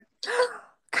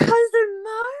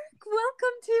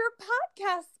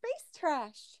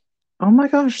Trash. Oh my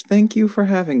gosh, thank you for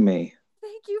having me.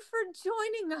 Thank you for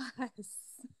joining us.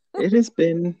 It has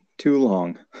been too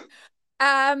long.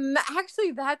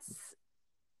 Actually, I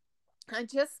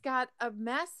just got a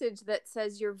message that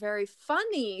says you're very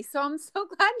funny, so I'm so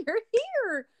glad you're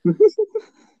here.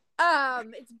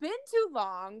 It's been too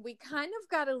long. We kind of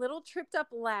got a little tripped up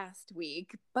last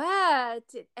week, but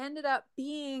it ended up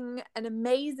being an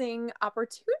amazing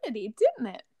opportunity,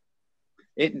 didn't it?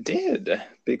 It did,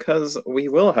 because we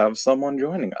will have someone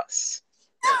joining us.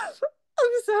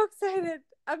 I'm so excited.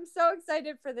 I'm so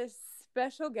excited for this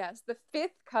special guest, the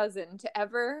fifth cousin to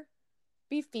ever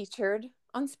be featured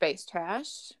on Space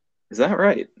Trash. Is that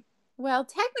right? Well,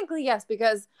 technically, yes,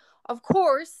 because of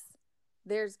course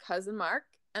there's cousin Mark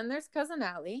and there's cousin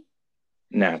Allie.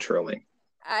 Naturally.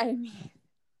 I mean,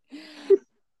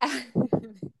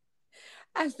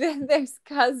 and then there's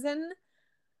cousin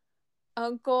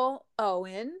Uncle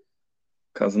Owen,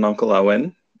 Cousin Uncle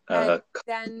Owen. and Uh,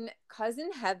 then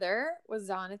cousin Heather was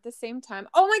on at the same time.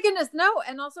 Oh my goodness, no,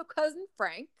 and also cousin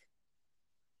Frank.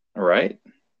 right.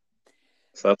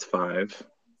 So that's five.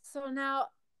 So now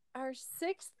our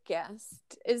sixth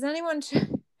guest is anyone?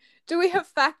 Do we have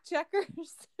fact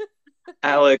checkers?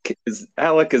 Alec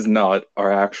is not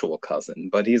our actual cousin,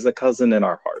 but he's a cousin in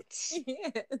our hearts. He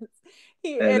is.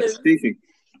 He And is.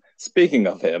 speaking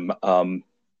of him,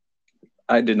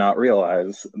 I did not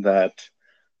realize that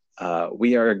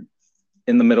we are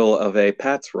in the middle of a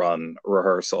Pats Run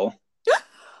rehearsal.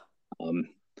 Um,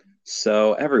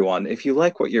 so everyone, if you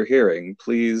like what you're hearing,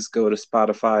 please go to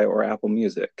Spotify or Apple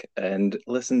Music and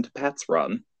listen to Pats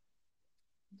Run.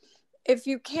 If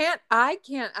you can't, I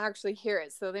can't actually hear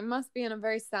it, so they must be in a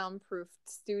very soundproof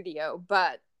studio.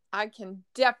 But I can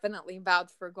definitely vouch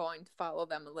for going to follow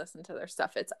them and listen to their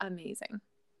stuff. It's amazing,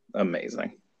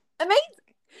 Amazing. amazing.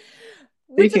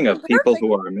 Which is Speaking of people perfect.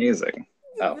 who are amazing,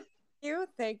 oh,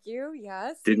 Thank you.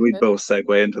 Yes. did we both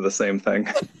segue into the same thing?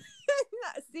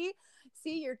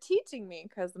 see, you're teaching me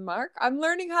because Mark, I'm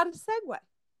learning how to segue.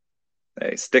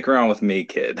 Hey, stick around with me,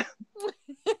 kid.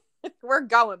 We're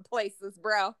going places,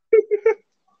 bro.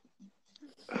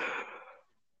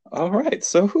 All right,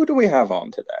 so who do we have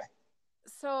on today?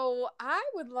 So I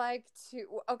would like to.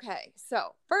 Okay,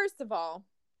 so first of all,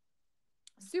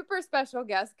 super special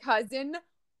guest cousin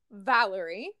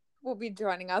Valerie will be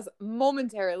joining us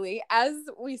momentarily as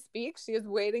we speak. She is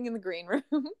waiting in the green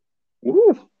room.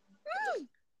 Woo!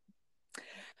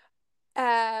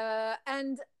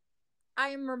 And I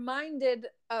am reminded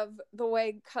of the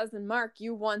way cousin Mark,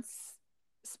 you once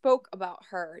spoke about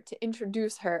her to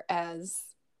introduce her as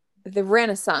the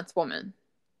Renaissance woman.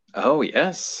 Oh,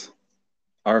 yes.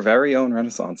 Our very own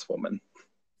Renaissance woman.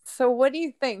 So what do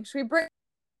you think? Should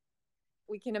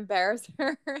we can embarrass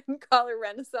her and call her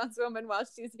Renaissance woman while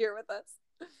she's here with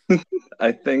us?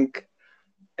 I think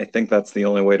I think that's the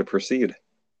only way to proceed.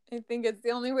 I think it's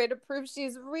the only way to prove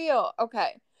she's real.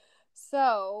 Okay.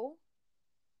 So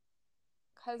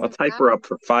cousin Let's hype Al her up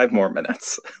for 5 more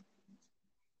minutes.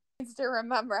 needs to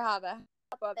remember how to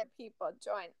help other people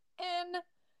join in.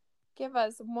 Give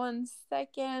us 1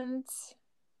 second.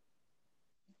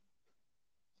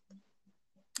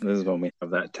 This is when we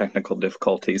have that technical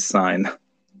difficulties sign.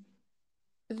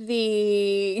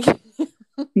 The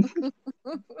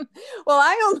well,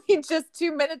 I only just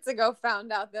 2 minutes ago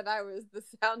found out that I was the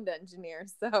sound engineer,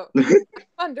 so I'm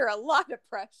under a lot of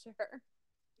pressure.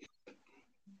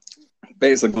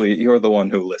 Basically, you're the one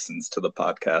who listens to the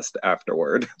podcast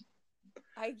afterward.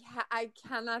 I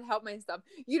cannot help myself.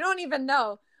 You don't even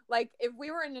know. Like if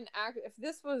we were in an act, if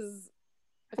people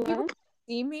could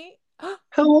see me.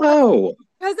 Hello.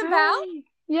 Cousin Val? Hi.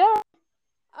 Yeah.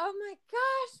 Oh my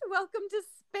gosh! Welcome to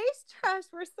Space Trash.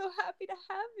 We're so happy to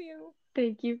have you.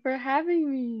 Thank you for having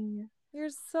me. You're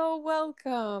so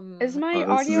welcome. Is my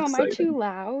Oh, this is audio, am I too exciting.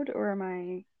 loud or am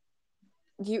I?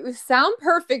 You sound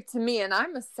perfect to me, and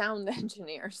I'm a sound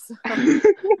engineer, so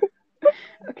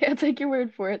Okay, I'll take your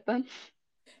word for it then.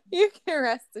 you can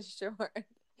rest assured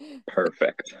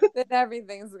Perfect. that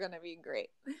everything's gonna be great.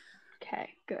 Okay,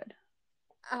 good.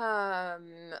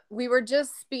 We were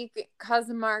just speaking,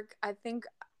 cousin Mark. I think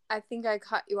I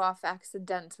cut you off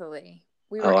accidentally.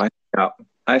 We were.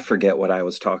 I forget what I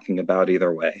was talking about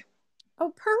either way.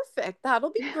 Oh, perfect.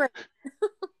 That'll be great.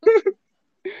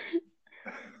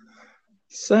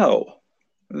 So,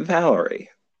 Valerie,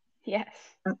 Yes.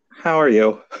 how are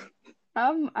you?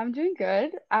 I'm doing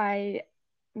good. I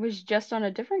was just on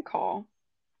a different call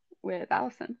with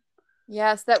Allison.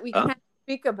 Yes, that we Oh, can't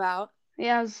speak about.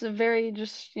 Yeah, it was a very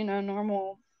just,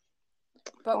 normal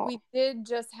But call. we did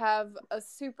just have a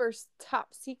super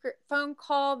top secret phone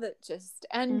call that just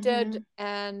ended.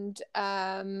 And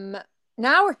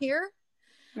now we're here.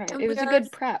 Right. And It was a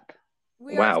good prep.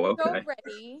 we are Wow, so okay.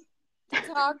 ready to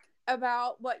talk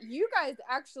about what you guys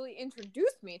actually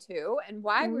introduced me to and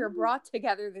why we were brought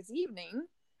together this evening.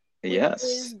 Which Yes.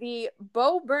 is the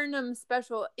Bo Burnham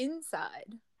special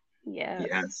Inside. Yeah.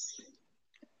 Yes.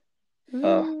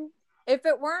 If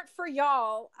it weren't for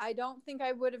y'all, I don't think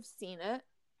I would have seen it.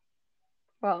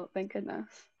 Well, thank goodness.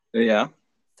 Yeah.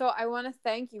 So I want to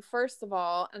thank you, first of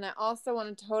all. And I also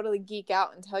want to totally geek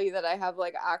out and tell you that I have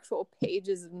like actual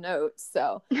pages of notes.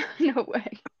 So No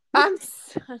way. I'm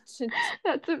such a...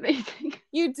 That's amazing.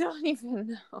 You don't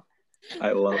even know.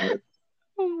 I love it.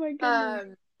 Oh my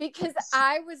goodness. Because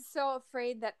I was so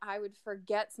afraid that I would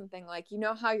forget something. Like, you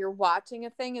know how you're watching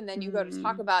a thing and then you go to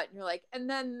talk about it and you're like, and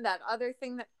then that other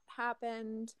thing that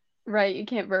happened. Right, you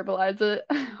can't verbalize it.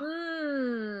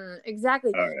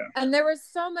 Exactly. Oh, yeah. And there was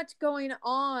so much going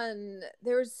on.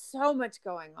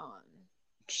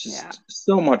 Just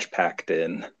so much packed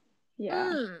in.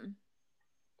 Yeah.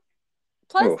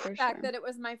 Plus the fact that it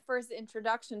was my first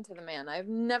introduction to the man. I've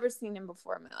never seen him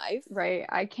before in my life. Right.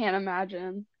 I can't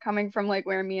imagine coming from like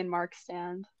where me and Mark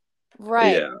stand.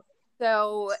 Right. Yeah.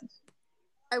 So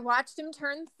I watched him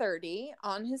turn 30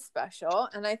 on his special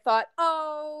and I thought,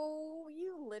 oh,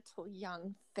 you little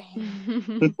young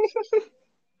thing.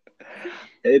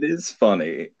 It is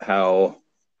funny how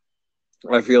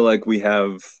I feel like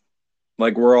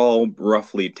we're all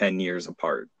roughly 10 years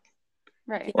apart.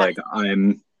 Right. Like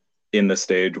I'm in the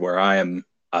stage where I am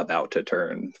about to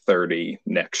turn 30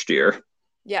 next year.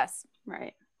 Yes.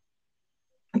 Right.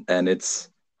 And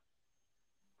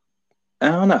I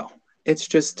don't know. It's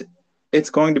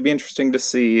going to be interesting to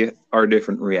see our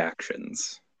different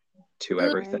reactions to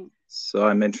everything. Right. So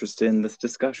I'm interested in this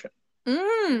discussion.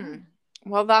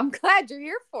 Well, I'm glad you're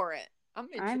here for it. I'm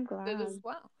interested glad as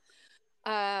well.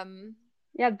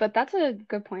 Yeah, but that's a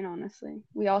good point, honestly.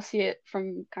 We all see it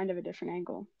from kind of a different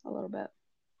angle, a little bit.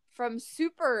 From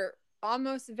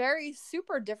almost very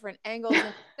super different angles in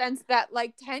the sense that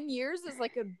like 10 years is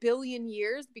like a billion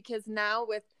years, because now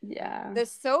with the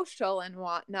social and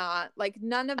whatnot, like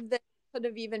none of this could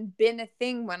have even been a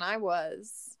thing when I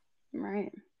was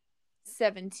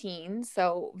 17.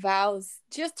 So Val's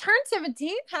just turned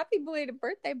 17. Happy belated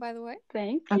birthday, by the way.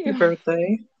 Thank you. Happy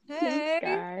birthday. Hey.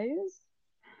 Thanks,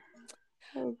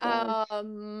 guys.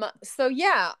 Oh, so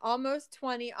yeah, almost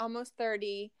 20, almost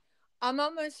 30. I'm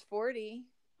almost 40.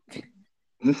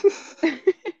 I'm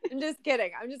just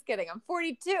kidding. I'm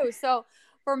 42. So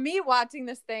for me watching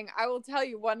this thing, I will tell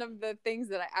you one of the things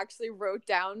that I actually wrote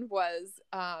down was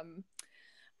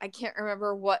I can't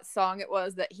remember what song it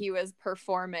was that he was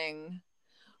performing,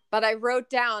 but I wrote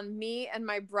down me and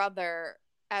my brother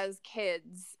as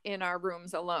kids in our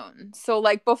rooms alone. So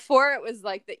like before it was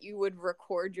like that you would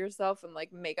record yourself and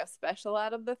like make a special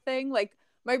out of the thing. Like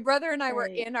my brother and I were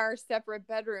in our separate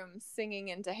bedrooms singing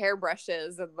into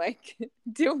hairbrushes and like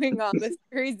doing all this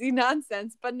crazy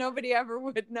nonsense, but nobody ever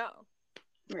would know.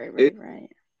 Right.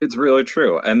 It's really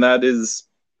true. And that is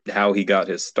how he got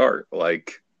his start.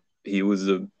 Like he was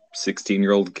a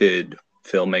 16-year-old kid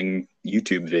filming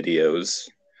YouTube videos,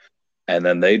 and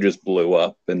then they just blew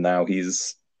up, and now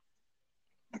he's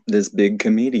this big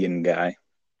comedian guy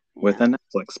with a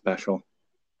Netflix special.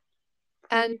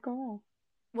 And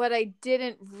what I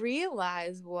didn't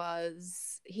realize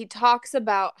was he talks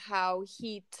about how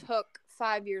he took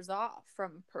 5 years off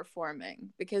from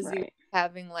performing because he was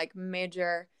having like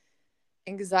major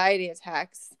anxiety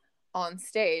attacks on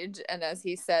stage, and as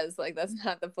he says, like that's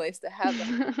not the place to have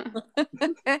them.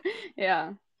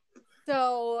 Yeah.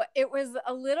 So it was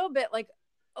a little bit like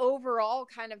overall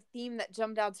kind of theme that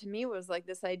jumped out to me was like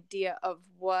this idea of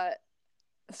what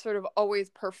sort of always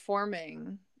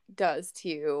performing does to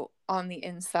you on the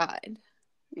inside.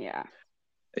 Yeah.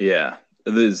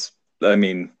 I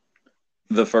mean,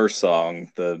 the first song,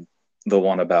 the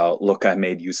one about look, I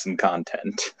made you some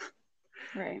content.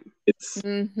 Right. It's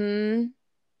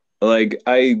like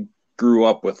I grew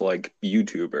up with like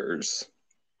YouTubers,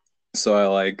 so I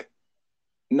like,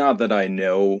 not that I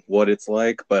know what it's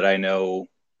like, but I know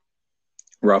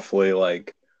roughly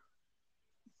like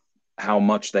how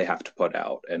much they have to put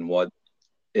out and what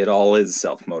it all is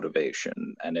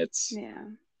self-motivation, and it's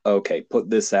okay, put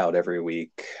this out every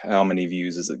week. How many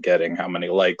views is it getting? How many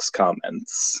likes,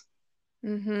 comments,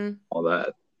 all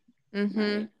that. Right.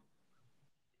 And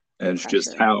it's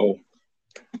just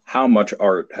how much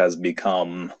art has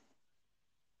become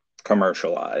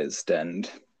commercialized and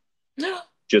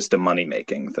just a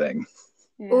money-making thing.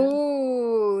 Yeah.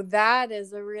 Ooh, that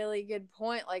is a really good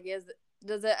point. Like,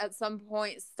 does it at some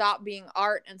point stop being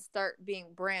art and start being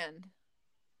brand?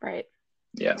 Right.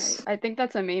 Yes. Right. I think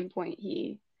that's a main point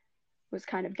he was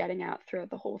kind of getting at throughout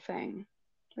the whole thing.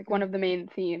 like one of the main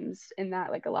themes in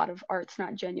that, like a lot of art's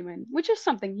not genuine, which is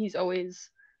something he's always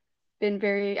been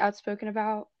very outspoken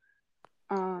about.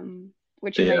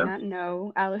 Which you might Yeah. not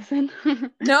know, Allison.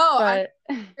 No, but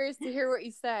I'm curious to hear what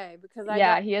you say because I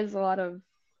yeah, don't. he has a lot of.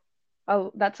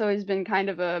 Oh, that's always been kind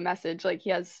of a message. Like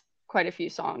he has quite a few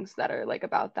songs that are like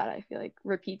about that. I feel like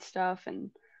repeat stuff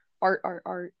and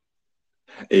art.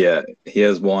 Yeah, he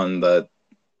has one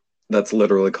that's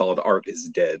literally called Art is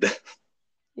Dead.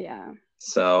 Yeah.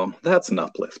 So that's an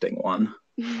uplifting one.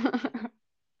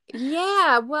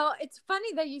 Yeah, well, it's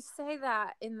funny that you say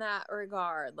that in that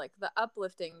regard, like the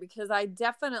uplifting, because I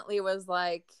definitely was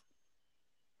like,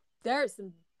 there's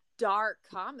some dark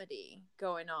comedy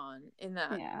going on in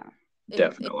that. Yeah.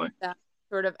 Definitely. In that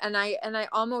sort of, and I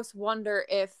almost wonder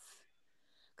if,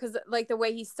 because like the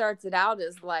way he starts it out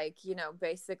is like, you know,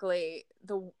 basically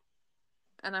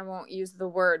and I won't use the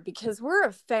word because we're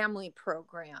a family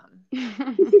program,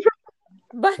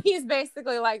 but he's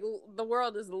basically like, the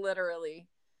world is literally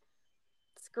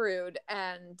screwed,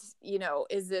 and you know,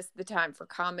 is this the time for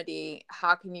comedy?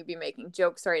 How can you be making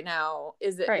jokes right now?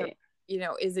 Is it Right. you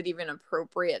know, is it even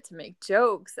appropriate to make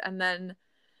jokes? And then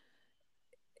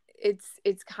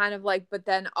it's kind of like, but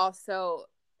then also,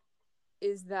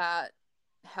 is that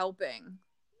helping?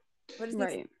 What is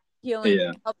Right. healing,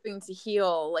 Yeah. helping to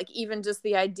heal? Like even just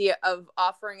the idea of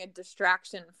offering a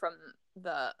distraction from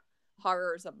the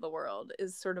horrors of the world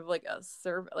is sort of like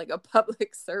like a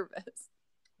public service.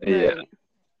 Yeah. Right.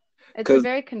 It's a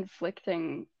very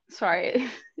conflicting, sorry,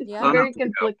 it's Yeah. a very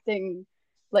conflicting,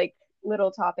 like,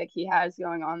 little topic he has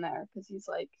going on there because he's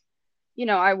like, you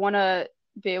know, I want to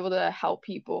be able to help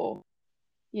people,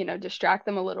 you know, distract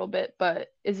them a little bit,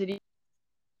 but is it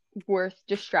worth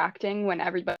distracting when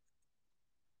everybody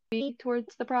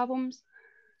towards the problems?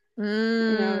 You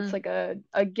know, it's like a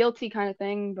guilty kind of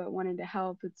thing, but wanting to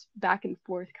help, it's back and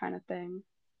forth kind of thing.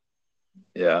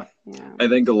 Yeah. Yeah. I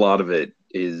think a lot of it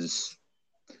is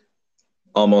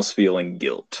almost feeling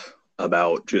guilt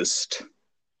about just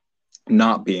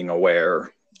not being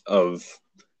aware of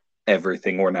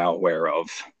everything we're now aware of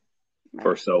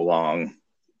for so long.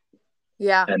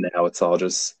 Yeah. And now it's all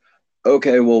just,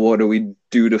 okay, well, what do we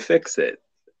do to fix it?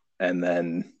 And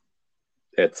then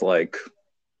it's like,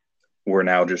 we're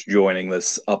now just joining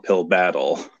this uphill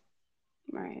battle.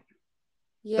 Right.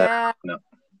 Yeah.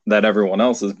 That everyone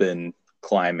else has been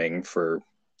climbing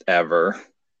forever.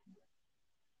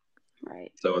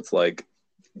 Right. So it's like,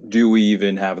 do we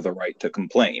even have the right to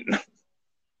complain?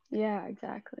 Yeah,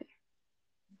 exactly.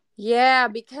 Yeah,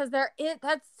 because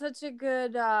that's such a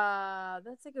good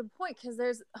point, because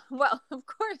there's, well, of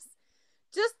course,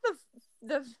 just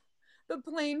the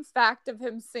plain fact of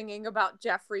him singing about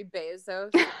Jeffrey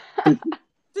Bezos,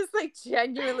 just like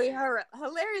genuinely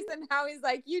hilarious, and how he's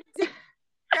like, you did.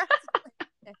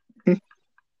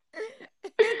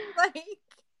 It's like,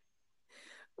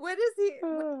 what is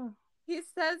he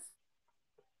says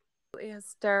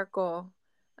hysterical,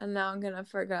 and now I'm gonna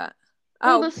forget.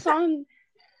 Oh, the song.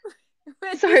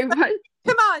 Sorry, what?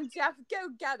 Come on, Jeff, go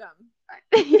get him.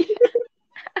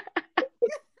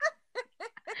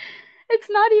 It's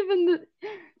not even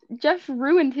Jeff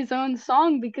ruined his own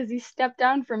song because he stepped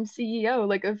down from CEO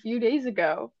like a few days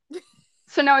ago.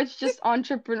 So now it's just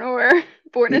Entrepreneur,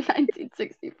 born in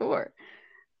 1964.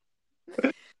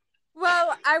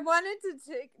 Well, I wanted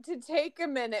to take a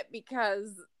minute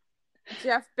because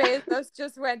Jeff Bezos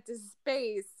just went to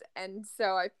space, and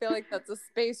so I feel like that's a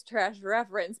space trash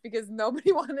reference because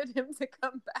nobody wanted him to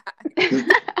come back.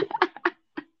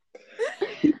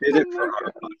 He did it for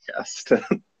our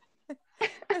podcast.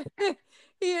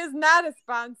 He is not a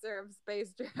sponsor of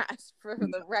Space Trash, for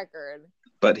the record.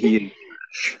 But he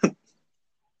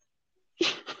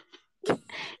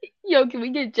Yo, can we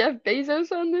get Jeff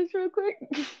Bezos on this real quick?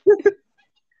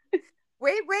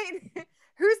 Wait.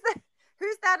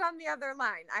 Who's that on the other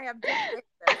line? I have Jeff Bezos.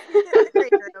 He's in the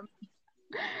great room.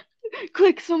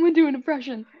 Quick, someone do an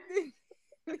impression.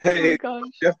 Hey, oh my gosh.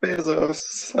 Jeff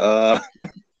Bezos.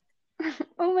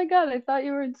 Oh my god, I thought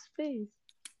you were in space.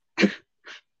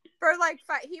 For like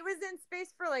he was in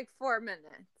space for like 4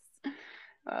 minutes.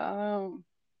 Oh.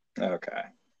 Okay.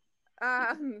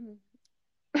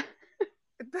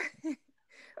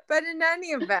 But in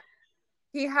any event,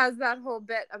 he has that whole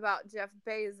bit about Jeff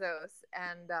Bezos,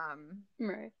 and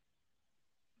Right.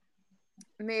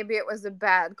 maybe it was a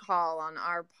bad call on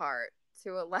our part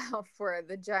to allow for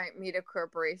the giant media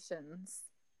corporations,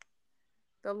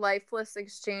 the lifeless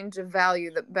exchange of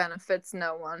value that benefits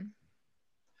no one.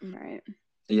 Right.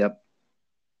 Yep.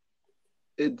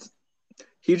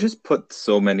 He just put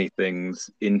so many things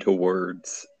into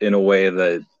words in a way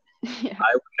that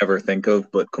I would never think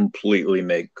of, but completely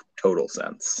make total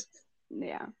sense.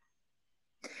 Yeah.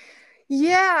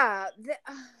 Yeah.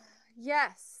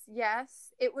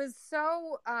 Yes. It was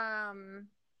so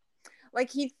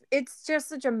like it's just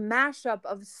such a mashup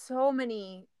of so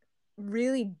many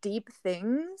really deep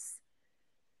things.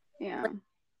 Yeah. Like,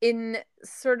 in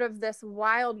sort of this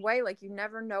wild way, like you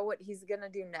never know what he's gonna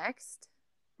do next.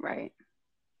 Right.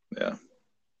 Yeah.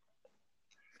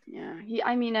 Yeah.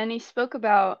 And he spoke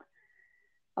about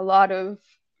a lot of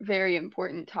very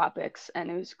important topics, and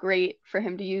it was great for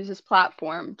him to use his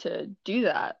platform to do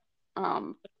that.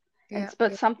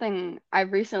 But something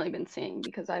I've recently been seeing,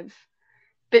 because I've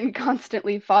been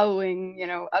constantly following,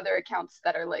 other accounts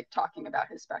that are like talking about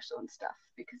his special and stuff,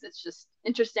 because it's just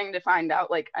interesting to find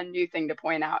out like a new thing to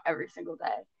point out every single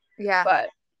day. Yeah. But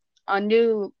a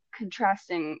new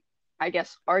contrasting, I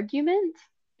guess, argument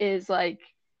is like,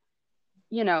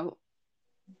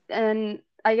 and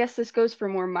I guess this goes for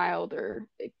more milder,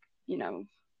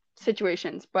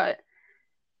 situations, but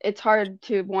it's hard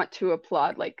to want to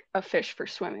applaud like a fish for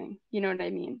swimming. You know what I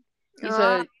mean? He's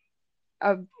a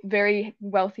very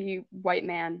wealthy white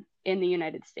man in the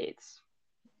United States.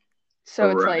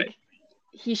 So it's Right. like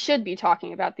he should be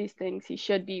talking about these things. He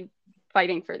should be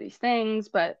fighting for these things.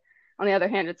 But on the other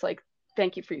hand, it's like,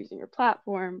 thank you for using your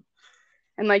platform.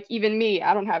 And like even me,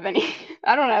 I don't have any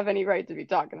I don't have any right to be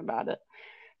talking about it.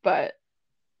 But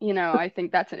I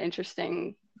think that's an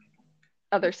interesting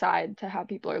other side to how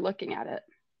people are looking at it.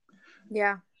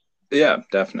 Yeah. Yeah,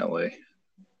 definitely.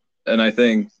 And I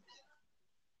think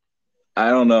I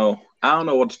don't know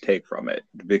what to take from it,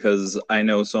 because I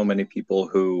know so many people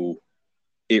who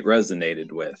it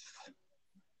resonated with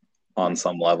on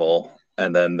some level,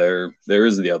 and then there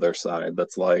is the other side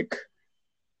that's like,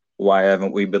 why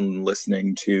haven't we been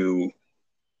listening to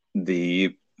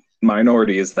the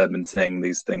minorities that have been saying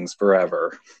these things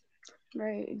forever?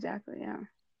 Right, exactly, yeah.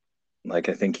 Like,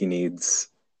 I think he has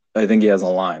a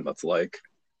line that's like,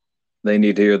 they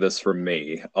need to hear this from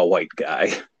me, a white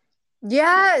guy.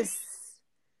 Yes.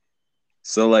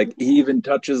 So like he even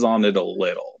touches on it a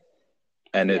little,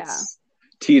 and Yeah. it's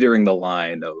teetering the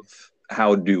line of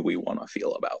how do we want to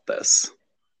feel about this?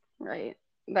 Right.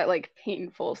 That like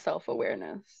painful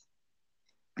self-awareness.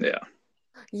 Yeah.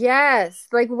 Yes.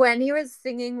 Like when he was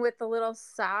singing with the little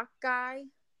sock guy.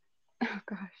 Oh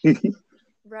gosh.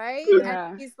 Right?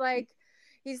 Yeah. And he's like,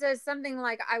 he says something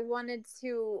like, I wanted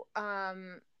to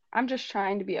I'm just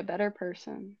trying to be a better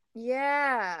person.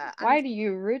 Yeah. Why do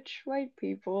you rich white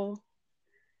people,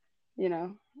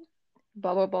 blah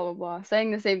blah blah blah blah,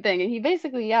 saying the same thing? And he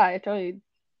basically, yeah, I totally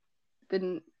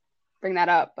didn't bring that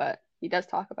up, but he does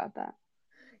talk about that.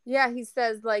 Yeah, he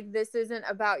says like this isn't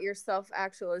about your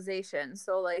self-actualization.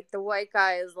 So like the white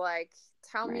guy is like,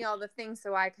 tell me all the things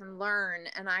so I can learn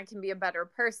and I can be a better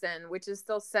person, which is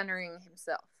still centering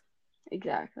himself.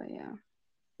 Exactly, yeah.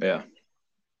 Yeah.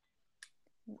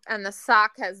 And the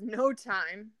sock has no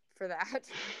time for that.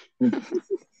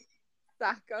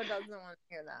 Socko doesn't want to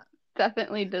hear that.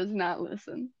 Definitely does not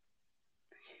listen.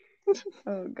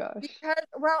 Oh gosh. Because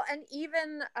and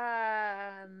even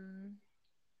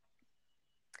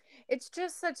it's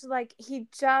just such like he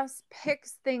just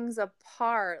picks things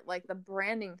apart, like the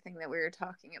branding thing that we were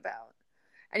talking about.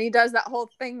 And he does that whole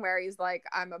thing where he's like,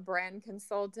 I'm a brand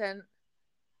consultant.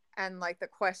 And like the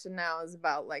question now is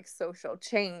about like social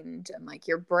change and like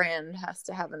your brand has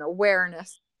to have an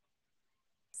awareness.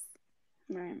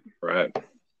 Right.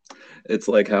 It's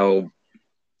like how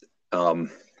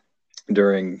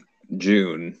during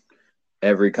June,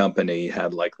 every company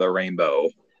had like the rainbow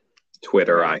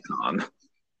Twitter icon.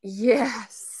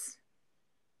 Yes.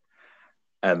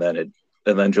 And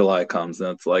then July comes and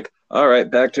it's like, all right,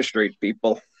 back to street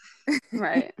people.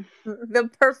 Right. The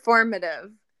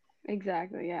performative.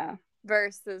 Exactly, yeah.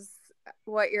 Versus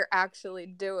what you're actually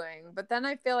doing. But then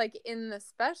I feel like in the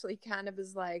special, he kind of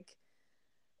is like,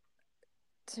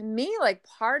 to me, like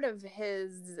part of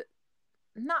his,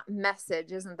 not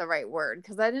message isn't the right word,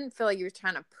 because I didn't feel like he was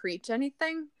trying to preach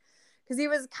anything. Because he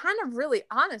was kind of really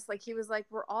honest. Like he was like,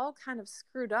 we're all kind of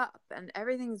screwed up and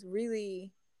everything's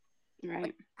really right.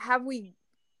 Like,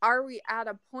 are we at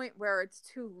a point where it's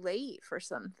too late for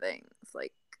some things?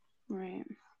 Like, right.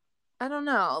 I don't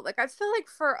know. Like I feel like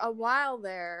for a while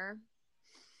there,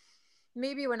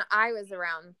 maybe when I was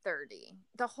around 30,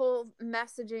 the whole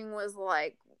messaging was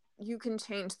like, you can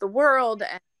change the world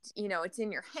and, it's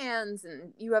in your hands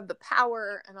and you have the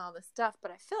power and all this stuff.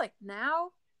 But I feel like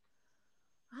now,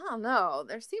 I don't know,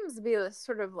 there seems to be this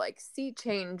sort of like sea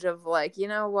change of like, you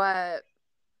know what?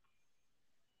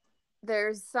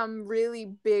 There's some really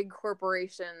big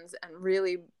corporations and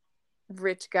really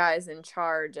rich guys in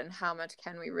charge, and how much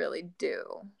can we really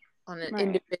do? on an Right.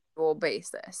 individual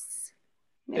basis.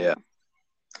 Yeah.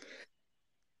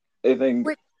 I think.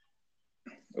 Wait.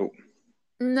 Oh.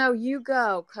 No, you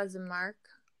go, cousin Mark.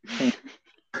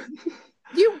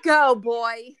 You go,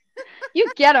 boy.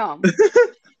 You get him.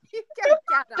 You go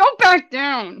get him. Don't back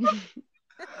down.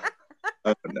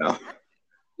 Oh no.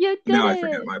 You did Now I it.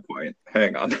 forget my point.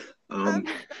 Hang on. I'm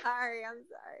sorry.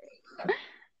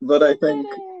 But I think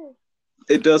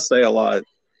it does say a lot,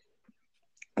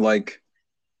 like,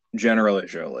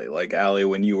 generally, like, Allie,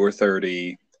 when you were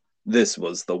 30, this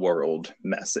was the world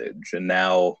message. And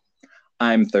now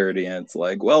I'm 30 and it's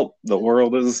like, well, the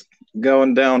world is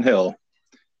going downhill.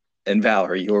 And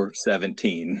Valerie, you're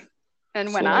 17.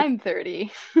 And when like, I'm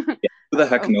 30. Who the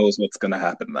heck knows what's going to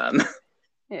happen then?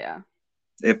 Yeah.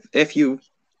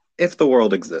 If the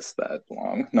world exists that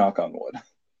long, knock on wood.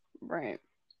 Right.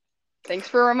 Thanks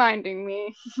for reminding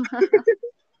me.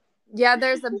 Yeah,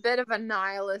 there's a bit of a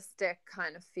nihilistic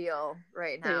kind of feel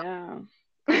right now.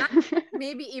 Yeah.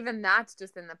 Maybe even that's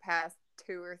just in the past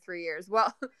 2 or 3 years.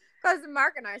 Well, cousin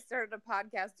Mark and I started a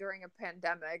podcast during a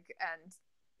pandemic and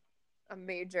a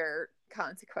major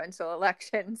consequential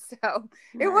election. So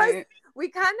it was, we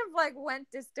kind of like went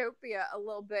dystopia a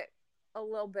little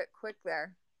bit quick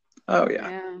there. Oh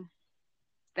yeah.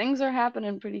 Things are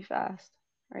happening pretty fast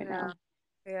right now.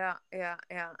 Yeah.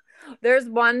 There's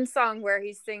one song where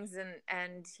he sings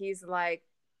and he's like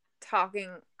talking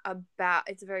about,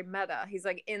 it's very meta. He's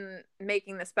like in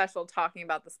making the special, talking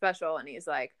about the special, and he's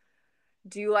like,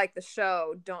 do you like the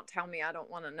show? Don't tell me I don't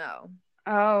want to know.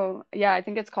 Oh, yeah, I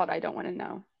think it's called I Don't Want to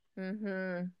Know.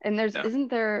 Mm-hmm. And isn't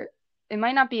there, it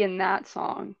might not be in that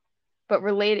song, but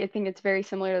related, I think it's very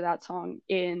similar to that song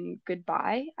in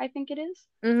Goodbye, I think it is.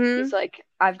 Mm-hmm. He's like,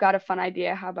 I've got a fun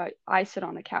idea. How about I sit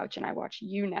on the couch and I watch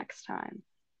you next time?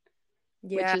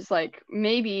 Yeah. Which is like,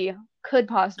 maybe could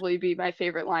possibly be my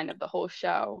favorite line of the whole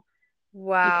show.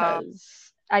 Wow.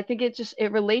 Because I think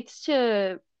it relates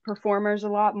to performers a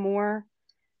lot more,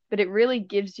 but it really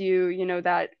gives you,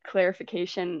 that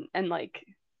clarification and like,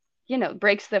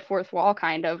 breaks the fourth wall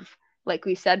kind of, like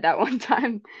we said that one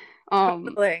time.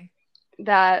 Totally.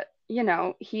 That,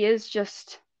 he is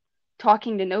just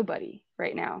talking to nobody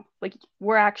right now. Like,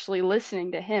 we're actually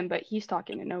listening to him, but he's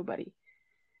talking to nobody.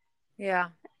 Yeah.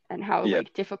 And how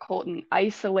like difficult and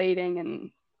isolating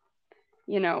and,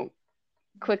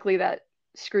 quickly that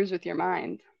screws with your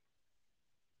mind.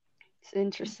 It's an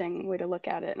interesting way to look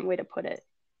at it and way to put it.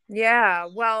 Yeah.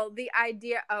 Well, the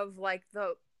idea of like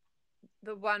the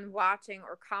one watching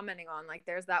or commenting on, like,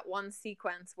 there's that one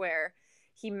sequence where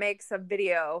he makes a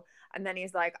video and then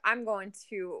he's like, I'm going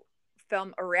to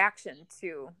film a reaction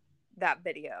to that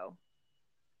video.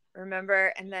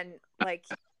 Remember? And then like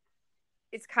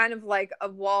it's kind of like a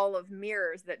wall of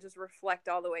mirrors that just reflect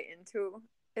all the way into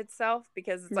itself,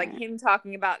 because it's like him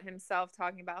talking about himself,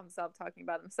 talking about himself, talking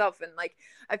about himself. And like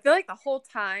I feel like the whole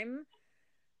time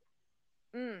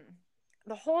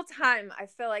I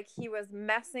feel like he was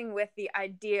messing with the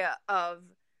idea of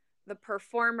the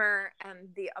performer and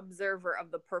the observer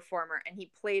of the performer, and he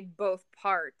played both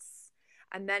parts.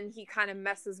 And then he kind of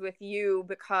messes with you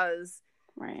because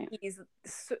he's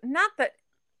not that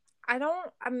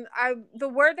the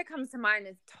word that comes to mind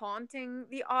is taunting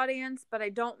the audience, but I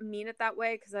don't mean it that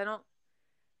way, because I don't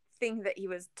think that he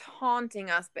was taunting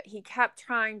us, but he kept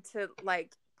trying to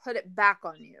like put it back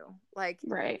on you, like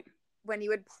when he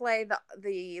would play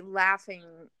the laughing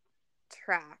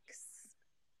tracks,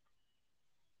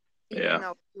 even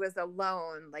though he was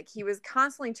alone, like he was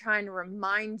constantly trying to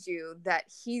remind you that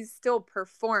he's still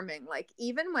performing, like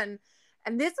even when.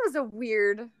 And this was a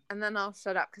weird, and then I'll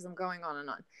shut up because I'm going on and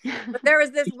on. But there was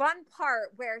this one part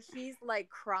where he's like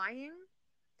crying.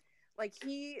 Like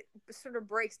he sort of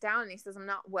breaks down and he says, I'm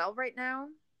not well right now.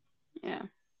 Yeah.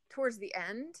 Towards the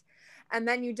end. And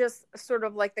then you just sort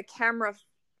of like the camera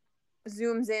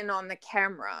zooms in on the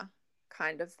camera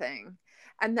kind of thing.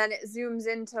 And then it zooms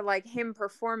into like him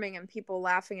performing and people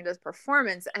laughing at his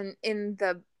performance. And in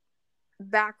the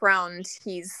background,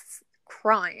 he's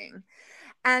crying.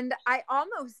 And I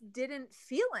almost didn't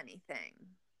feel anything.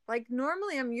 Like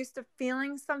normally I'm used to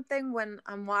feeling something when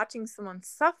I'm watching someone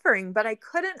suffering, but I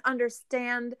couldn't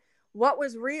understand what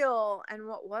was real and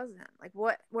what wasn't. Like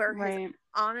what were his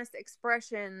honest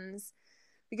expressions,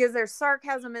 because there's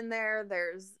sarcasm in there.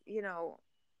 There's,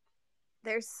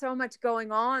 there's so much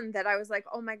going on that I was like,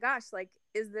 oh my gosh, like,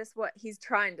 is this what he's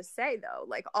trying to say though?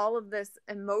 Like all of this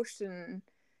emotion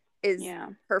is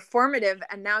performative,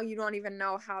 and now you don't even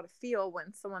know how to feel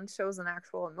when someone shows an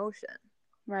actual emotion.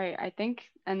 Right. I think,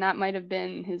 and that might have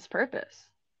been his purpose,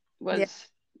 was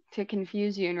to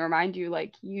confuse you and remind you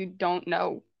like you don't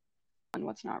know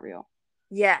what's not real.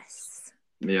 Yes.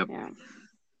 Yep. Yeah.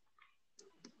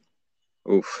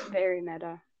 Oof. Very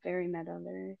meta. Very meta.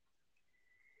 Very.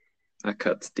 That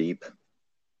cuts deep.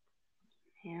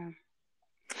 Yeah.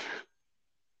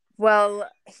 Well,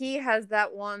 he has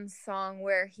that one song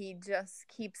where he just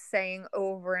keeps saying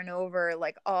over and over,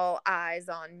 like, all eyes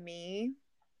on me.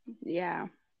 Yeah.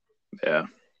 Yeah.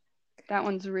 That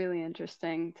one's really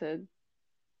interesting to,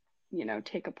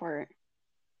 take apart.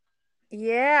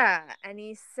 Yeah. And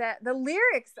he said the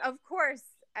lyrics, of course,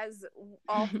 as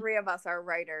all three of us are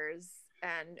writers,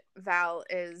 and Val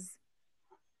is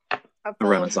a A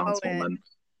Renaissance poet. woman.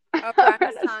 A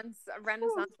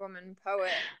Renaissance woman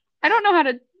poet. I don't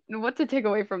know what to take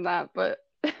away from that, but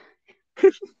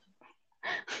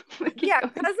yeah,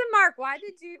 Cousin Mark, why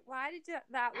did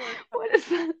that word? What is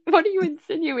that? What are you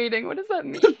insinuating? What does that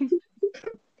mean?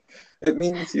 It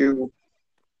means you.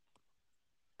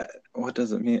 What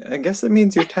does it mean? I guess it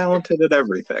means you're talented at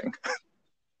everything.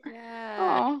 Yeah.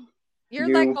 Oh. You're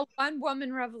like a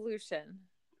one-woman revolution.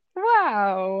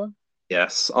 Wow.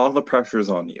 Yes, all the pressure's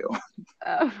on you.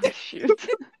 Oh, shoot.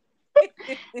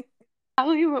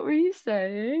 Ali, what were you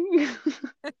saying?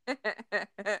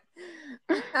 I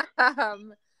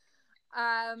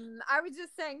was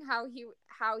just saying how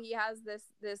he has this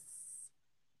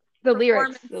the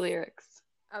lyrics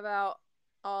about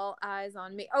all eyes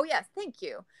on me. Oh yes, thank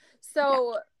you.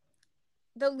 So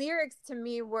the lyrics to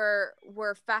me were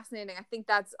fascinating. I think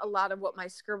that's a lot of what my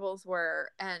scribbles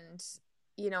were. And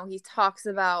he talks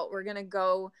about, we're gonna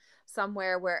go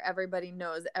somewhere where everybody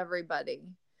knows everybody.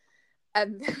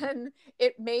 And then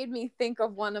it made me think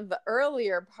of one of the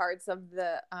earlier parts of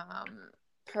the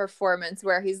performance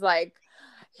where he's like,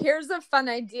 here's a fun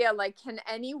idea, like, can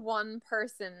any one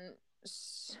person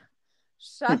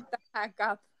shut the heck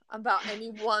up about any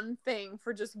one thing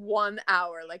for just 1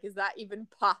 hour? Like, is that even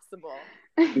possible?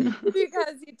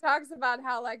 Because he talks about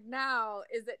how, like, now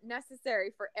is it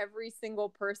necessary for every single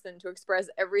person to express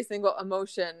every single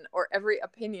emotion or every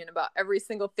opinion about every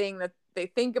single thing that they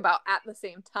think about at the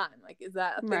same time? Like, is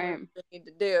that a thing we need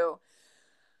to do?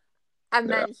 And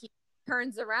then he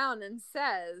turns around and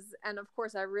says, and of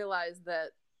course I realize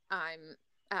that I'm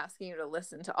asking you to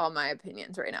listen to all my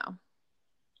opinions right now.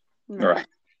 Right.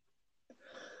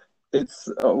 It's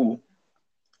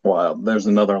wild. There's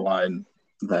another line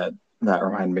that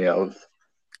remind me of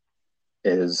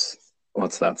is,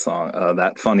 what's that song?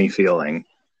 That Funny Feeling,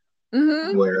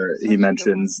 where he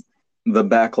mentions the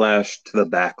backlash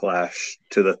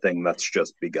to the thing that's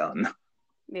just begun.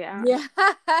 Yeah.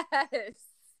 Yes.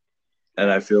 And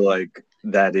I feel like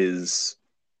that is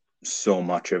so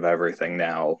much of everything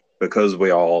now, because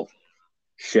we all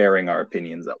sharing our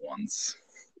opinions at once.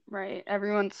 Right.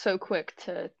 Everyone's so quick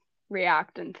to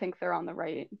react and think they're on the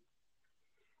right.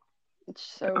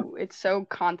 It's so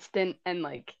constant and,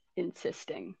 like,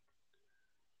 insisting.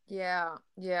 Yeah.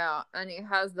 And he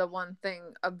has the one thing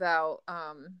about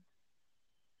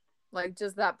like,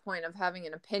 just that point of having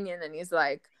an opinion, and he's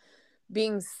like,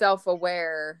 being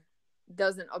self-aware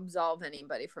doesn't absolve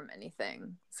anybody from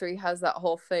anything. So he has that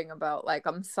whole thing about, like,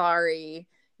 I'm sorry,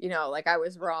 like, I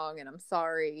was wrong and I'm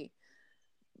sorry.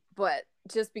 But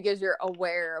just because you're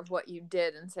aware of what you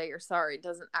did and say you're sorry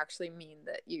doesn't actually mean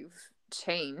that you've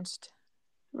changed.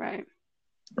 Right.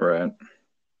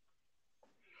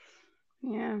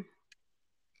 Yeah.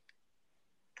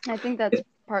 I think that's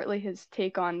partly his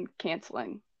take on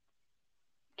cancel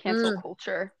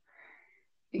culture,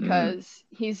 because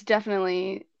he's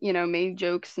definitely, made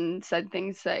jokes and said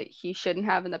things that he shouldn't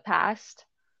have in the past.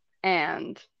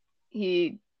 And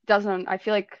he doesn't, I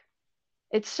feel like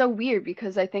it's so weird,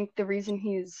 because I think the reason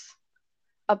he's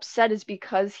upset is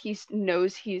because he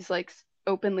knows he's, like,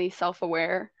 openly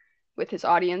self-aware with his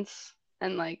audience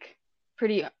and, like,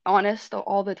 pretty honest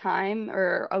all the time,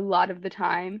 or a lot of the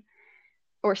time,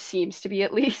 or seems to be,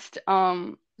 at least,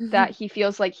 that he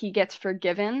feels like he gets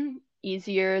forgiven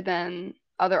easier than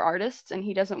other artists, and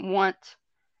he doesn't want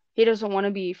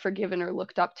to be forgiven or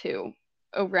looked up to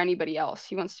over anybody else.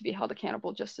 He wants to be held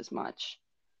accountable just as much.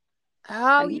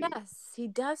 Oh, yes, he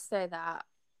does say that.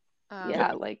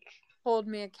 Yeah, like, hold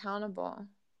me accountable.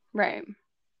 Right.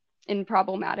 In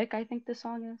Problematic, I think the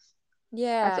song is.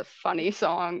 Yeah. That's a funny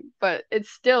song, but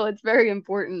it's very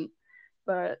important.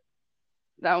 But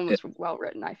that one was well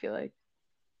written, I feel like.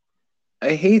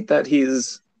 I hate that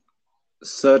he's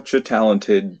such a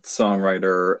talented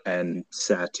songwriter and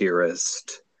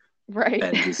satirist, right,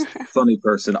 and just funny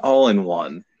person all in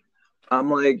one. I'm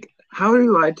like, how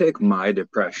do I take my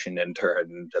depression and turn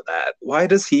it into that? Why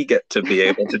does he get to be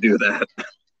able to do that?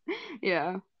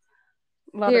 Yeah.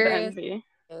 A lot of envy.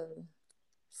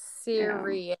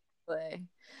 Seriously.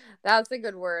 That's a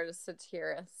good word, a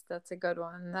satirist. That's a good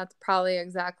one. That's probably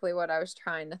exactly what I was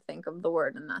trying to think of the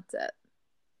word, and that's it.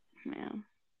 Yeah.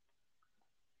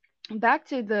 Back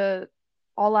to the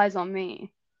All Eyes on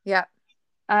Me. Yeah.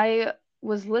 I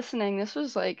was listening, this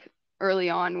was like early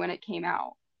on when it came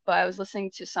out, but I was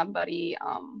listening to somebody,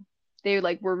 they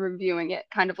like were reviewing it,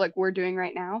 kind of like we're doing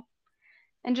right now,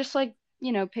 and just like,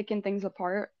 picking things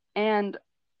apart. And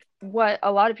what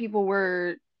a lot of people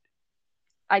were,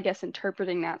 I guess,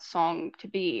 interpreting that song to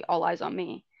be, All Eyes on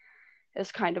Me,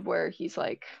 is kind of where he's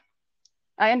like,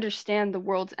 I understand the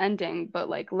world's ending, but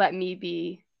like,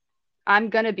 I'm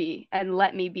gonna be, and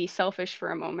let me be selfish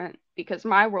for a moment because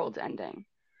my world's ending.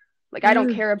 Like, I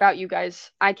don't care about you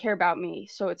guys. I care about me.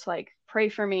 So it's like, pray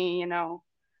for me,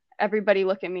 everybody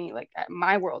look at me, like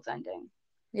my world's ending.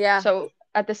 Yeah. So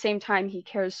at the same time, he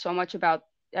cares so much about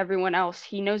everyone else.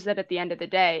 He knows that at the end of the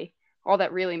day, all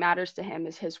that really matters to him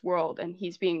is his world. And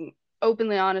he's being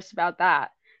openly honest about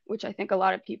that, which I think a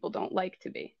lot of people don't like to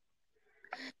be.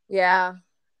 Yeah.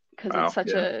 Because Wow,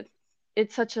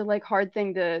 it's such a like hard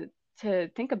thing to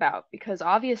think about, because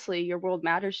obviously your world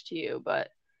matters to you, but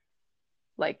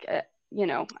like,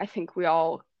 I think we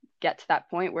all get to that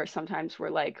point where sometimes we're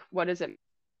like, what is it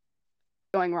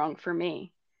going wrong for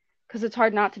me? Because it's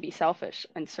hard not to be selfish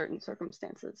in certain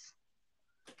circumstances.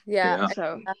 Yeah.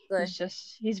 So exactly.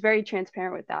 he's very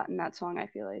transparent with that in that song, I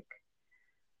feel like,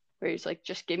 where he's like,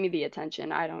 just give me the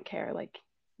attention. I don't care. Like,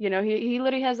 he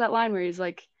literally has that line where he's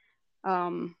like,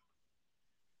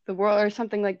 the world, or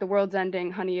something like, the world's ending,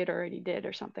 honey, it already did,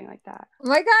 or something like that. Oh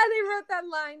my God, I wrote that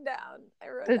line down.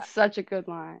 It's such a good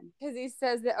line. Because he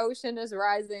says the ocean is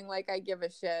rising, like I give a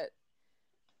shit.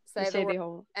 Say the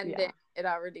whole ending, yeah. It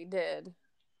already did.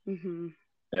 Mm-hmm.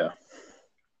 Yeah.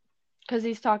 Because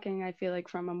he's talking, I feel like,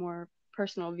 from a more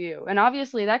personal view. And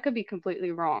obviously that could be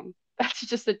completely wrong. That's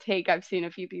just a take I've seen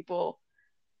a few people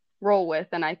roll with,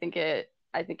 and I think it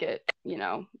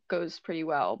goes pretty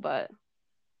well, but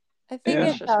I think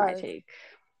it's just my take.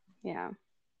 Yeah.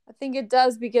 I think it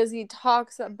does, because he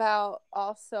talks about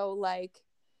also, like,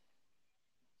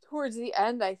 towards the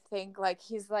end, I think, like,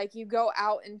 he's like, you go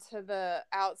out into the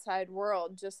outside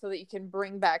world just so that you can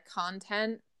bring back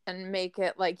content and make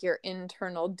it like your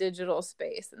internal digital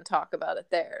space and talk about it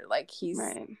there. Like, he's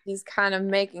kind of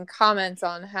making comments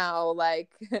on how, like,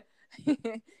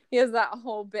 he has that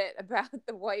whole bit about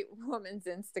the white woman's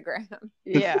Instagram.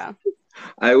 Yeah.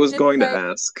 I was going to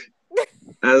ask,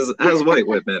 as white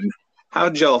women,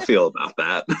 how'd y'all feel about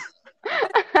that?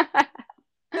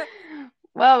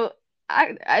 Well,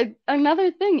 I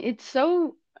another thing, it's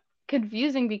so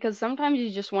confusing, because sometimes you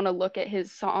just want to look at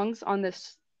his songs on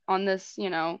this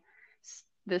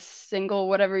this single,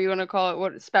 whatever you want to call it,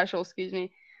 what special, excuse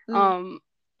me, and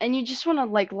you just want to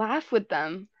like laugh with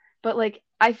them, but like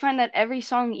I find that every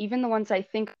song, even the ones I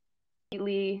think are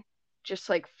completely just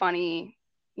like funny,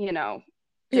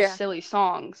 silly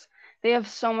songs, they have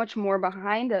so much more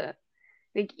behind it.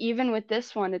 Like, even with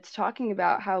this one, it's talking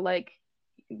about how, like,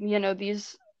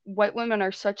 these white women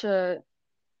are such a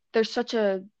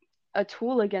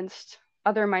tool against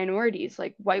other minorities.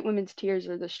 Like, white women's tears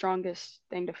are the strongest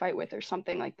thing to fight with, or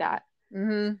something like that.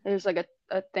 Mm-hmm. There's like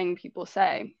a thing people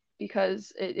say,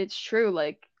 because it's true.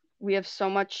 Like, we have so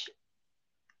much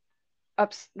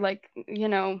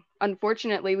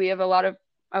unfortunately, we have a lot of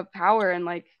power, and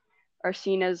like are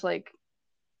seen as like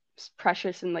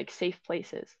precious and like safe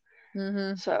places.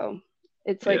 Mm-hmm. So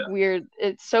it's like weird.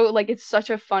 It's so like, it's such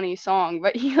a funny song,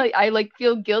 but I like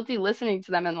feel guilty listening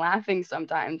to them and laughing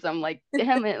sometimes. I'm like,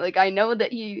 damn it, like I know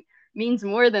that he means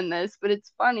more than this, but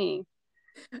it's funny.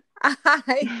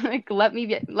 Like, let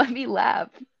me laugh.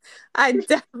 I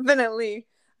definitely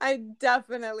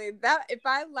that, if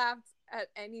I laughed at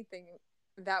anything,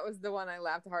 that was the one I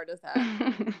laughed hardest at.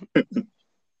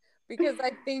 Because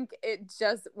I think it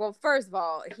just, well, first of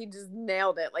all, he just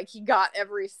nailed it. Like, he got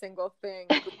every single thing,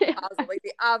 like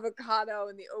the avocado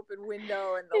and the open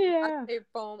window and the latte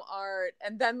foam art,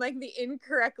 and then like the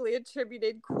incorrectly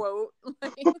attributed quote.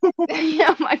 Like,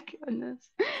 yeah, my goodness.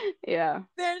 Yeah.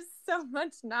 There's so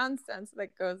much nonsense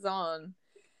that goes on.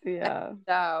 Yeah.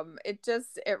 And,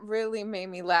 it really made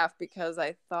me laugh, because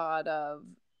I thought of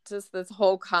just this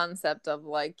whole concept of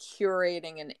like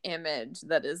curating an image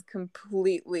that is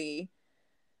completely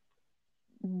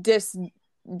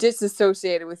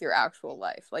disassociated with your actual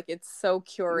life. Like, it's so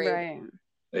curated. Right.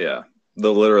 Yeah.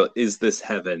 The literal, is this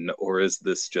heaven, or is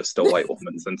this just a white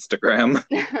woman's Instagram?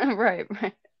 Right.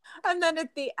 And then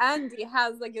at the end, he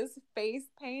has like his face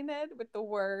painted with the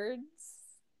words.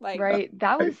 Like, right.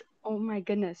 That was, oh my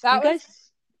goodness.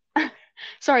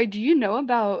 Sorry, do you know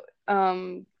about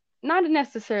not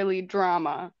necessarily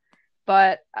drama,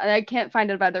 but I can't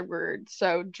find a better word.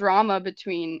 So drama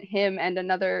between him and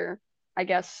another, I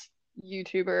guess,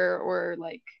 YouTuber or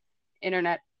like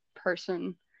internet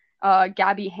person,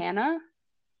 Gabby Hanna.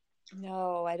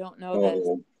 No, I don't know this.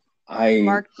 Oh, I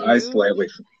Mark, I you? slightly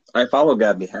I follow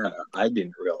Gabby Hanna. I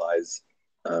didn't realize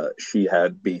she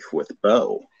had beef with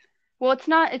Bo. Well, it's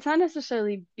not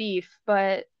necessarily beef,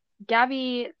 but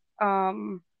Gabby,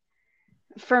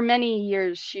 for many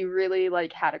years she really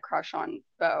like had a crush on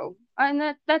Bo.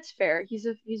 And that's fair. He's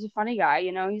a funny guy,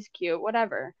 he's cute,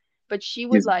 whatever. But she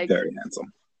would He's like, very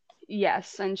handsome.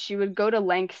 yes, and she would go to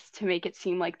lengths to make it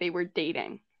seem like they were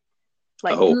dating.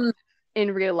 Like Oh, Mm.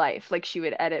 in real life. Like she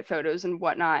would edit photos and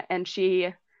whatnot. And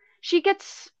she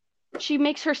gets she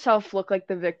makes herself look like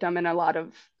the victim in a lot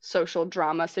of social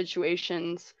drama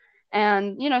situations.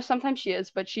 And, sometimes she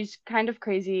is, but she's kind of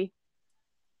crazy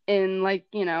in like,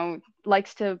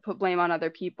 likes to put blame on other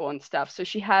people and stuff. So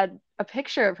she had a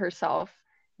picture of herself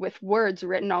with words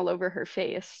written all over her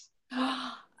face,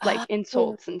 like Oh,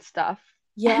 insults and stuff.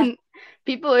 yeah. And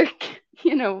people are,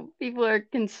 people are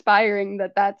conspiring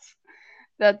that that's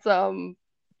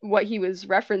what he was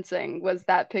referencing was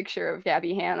that picture of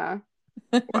Gabby Hanna.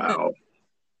 wow.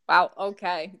 Wow.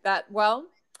 Okay.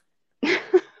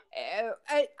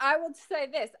 I will say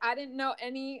this. I didn't know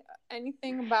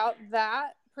anything about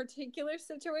that particular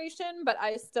situation, but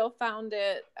I still found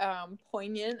it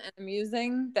poignant and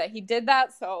amusing that he did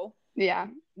that. So Yeah.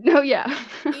 No, yeah.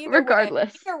 either way,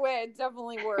 Regardless. it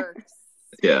definitely works.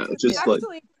 Yeah, Which is just like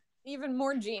actually even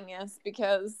more genius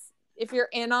because if you're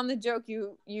in on the joke,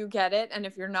 you get it, and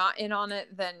if you're not in on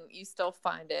it, then you still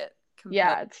find it compelling.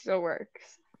 Yeah, it still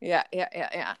works. Yeah.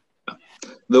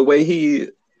 the way he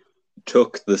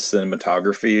took the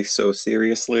cinematography so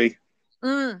seriously,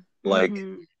 Mm. like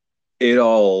Hmm. it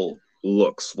all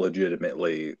looks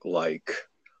legitimately like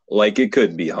it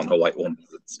could be on a white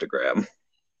woman's Instagram.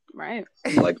 Right.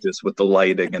 Like just with the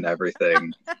lighting and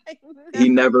everything. I He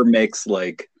know. never makes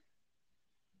like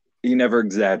he never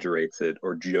exaggerates it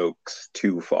or jokes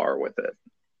too far with it.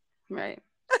 Right.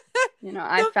 The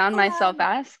flag. I found myself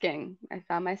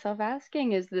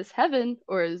asking, is this heaven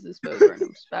or is this Bo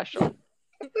Burnham special?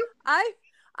 I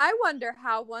I wonder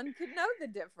how one could know the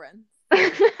difference.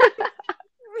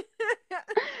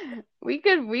 we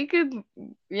could,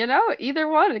 either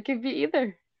one. It could be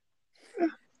either.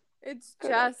 It's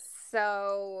just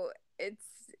so it's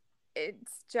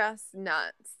just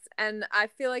nuts. And I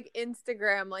feel like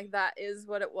Instagram like that is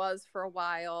what it was for a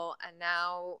while, and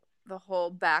now the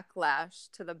whole backlash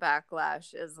to the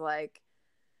backlash is like,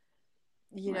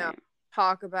 Right.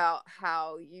 talk about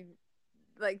how you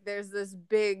like there's this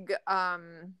big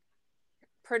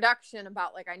production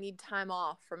about like I need time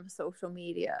off from social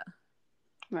media.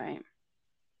 Right.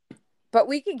 But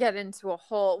we could get into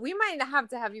we might have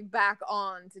to have you back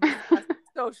on to discuss the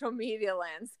social media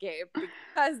landscape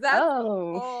because that's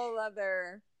Oh,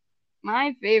 a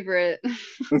my favorite.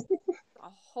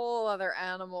 whole other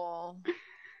animal.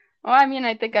 Well, I mean,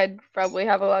 I think I'd probably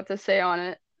have a lot to say on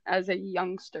it as a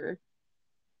youngster.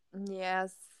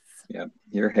 Yes. Yeah,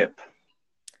 you're hip.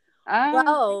 Uh,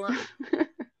 Well,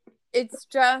 it's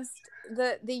just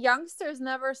the youngsters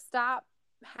never stop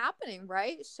happening,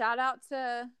 right? Shout out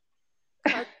to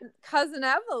cousin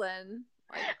Evelyn.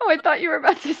 Like, oh, I thought you were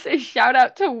about to say shout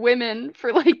out to women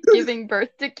for like giving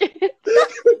birth to kids.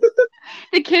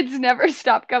 The kids never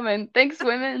stop coming. Thanks,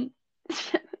 women.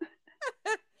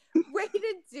 way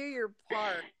to do your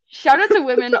part. Shout out to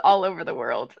women all over the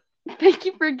world. Thank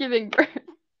you for giving birth.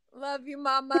 Love you,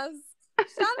 mamas.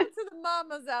 Shout out to the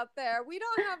mamas out there. We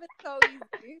don't have it so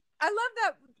easy. I love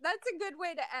that. That's a good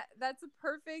way to. That's a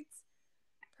perfect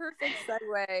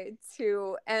segue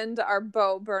to end our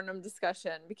Bo Burnham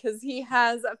discussion because he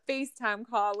has a FaceTime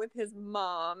call with his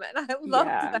mom, and I loved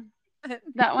Yeah, that.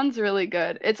 that one's really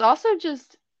good. It's also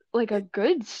just like a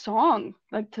good song,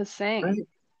 like to sing. Right.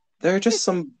 There are just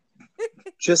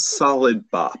solid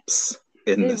bops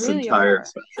in They this really entire are.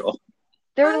 special.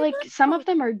 They're I like some know. of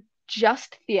them are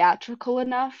just theatrical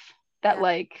enough that Yeah.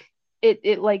 like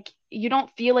it like you don't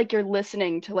feel like you're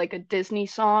listening to like a Disney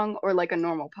song or like a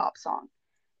normal pop song.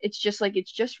 It's just like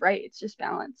it's just right. It's just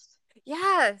balanced.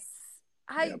 Yes.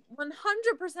 Yeah. I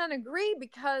 100% agree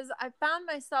because I found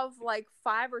myself like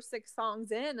 5 or 6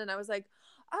 songs in and I was like,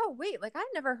 oh, wait, like I've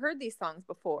never heard these songs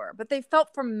before, but they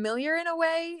felt familiar in a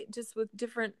way, just with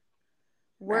different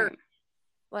words. Right.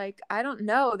 Like, I don't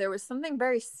know. There was something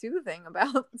very soothing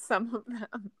about some of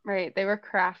them. Right. They were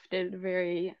crafted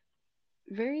very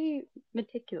very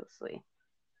meticulously.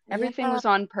 Everything Yeah, was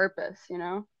on purpose.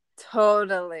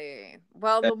 Totally.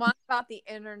 Well, the one about the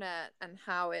internet and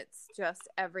how it's just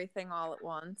everything all at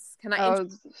once. Oh,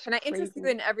 Can I interest you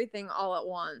in everything all at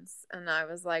once? And I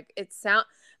was like,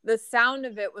 the sound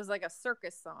of it was like a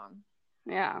circus song.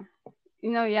 Yeah.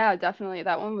 Yeah, definitely.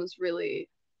 That one was really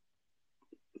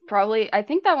probably, I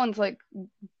think that one's like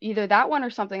either that one or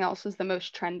something else is the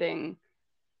most trending,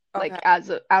 like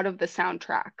Okay. out of the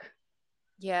soundtrack.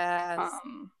 Yes.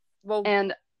 Well,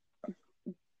 and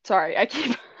sorry, I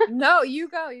keep no, you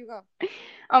go.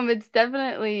 It's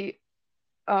definitely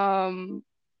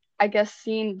I guess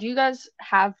do you guys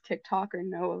have TikTok or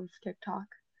know of TikTok?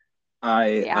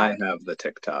 I have the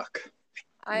TikTok.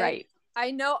 Right.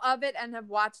 I know of it and have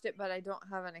watched it, but I don't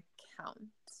have an account.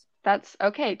 That's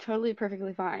okay, totally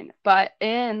perfectly fine. But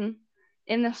in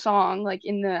the song, like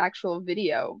in the actual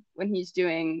video, when he's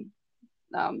doing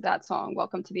that song,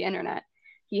 Welcome to the Internet,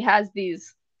 he has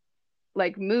these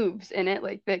like moves in it,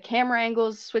 like the camera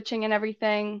angles switching and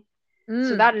everything.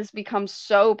 So that has become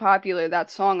so popular, that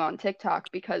song on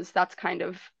TikTok, because that's kind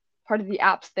of part of the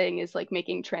app's thing, is like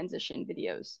making transition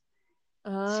videos.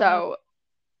 So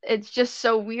it's just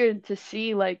so weird to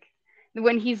see, like,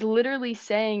 when he's literally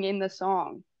saying in the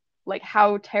song, like,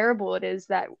 how terrible it is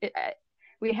that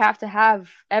we have to have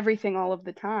everything all of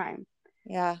the time.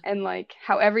 Yeah. And like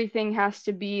how everything has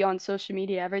to be on social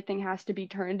media, everything has to be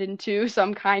turned into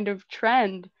some kind of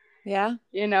trend. Yeah.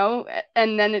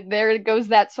 And then there it goes,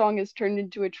 that song is turned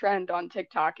into a trend on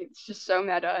TikTok. It's just so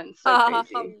meta and so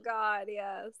crazy. Oh God,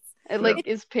 yes. It like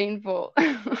is painful.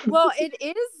 Well, it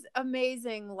is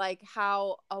amazing, like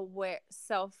how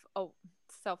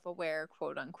self-aware,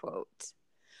 quote unquote.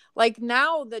 Like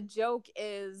now the joke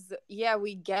is, yeah,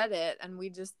 we get it and we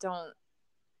just don't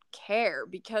care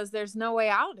because there's no way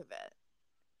out of it.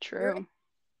 True.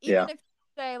 Even if you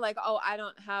say like, oh, I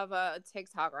don't have a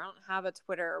TikTok or I don't have a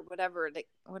Twitter or whatever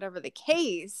the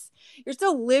case, you're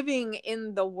still living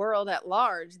in the world at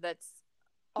large that's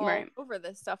all over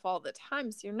this stuff all the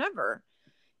time. So you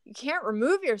can't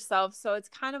remove yourself. So it's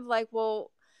kind of like,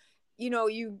 well,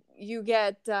 you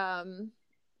get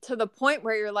to the point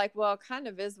where you're like, well, it kind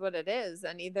of is what it is.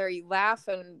 And either you laugh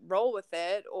and roll with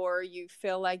it or you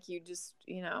feel like you just,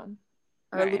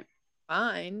 are losing your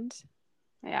mind.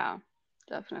 Yeah,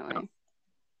 definitely.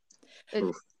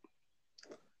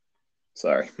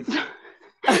 Sorry.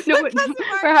 No,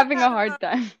 we're having a hard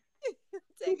time.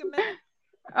 Take a minute.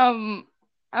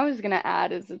 I was gonna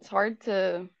add is it's hard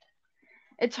to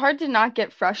not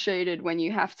get frustrated when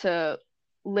you have to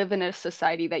live in a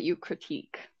society that you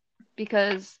critique,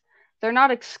 because they're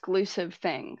not exclusive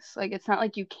things. Like, it's not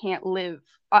like you can't live,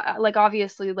 like,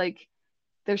 obviously, like,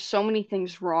 there's so many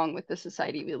things wrong with the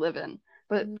society we live in,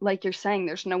 but like you're saying,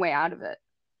 there's no way out of it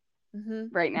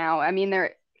right now. I mean,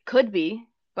 there could be,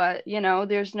 but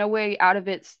there's no way out of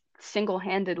it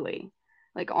single-handedly,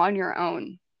 like on your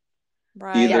own.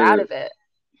 Right. Get out of it.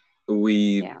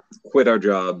 We quit our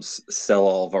jobs, sell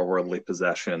all of our worldly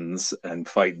possessions, and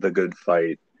fight the good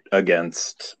fight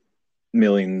against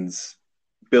millions,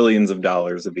 billions of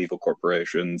dollars of evil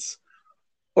corporations,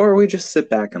 or we just sit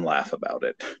back and laugh about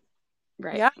it.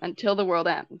 Right. Yeah. Until the world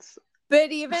ends.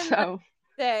 But even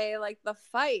say, like, the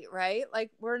fight, right?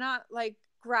 Like, we're not like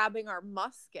grabbing our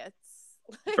muskets.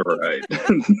 Right.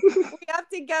 We have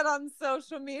to get on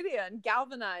social media and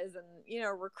galvanize and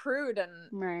recruit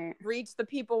and reach the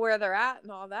people where they're at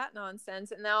and all that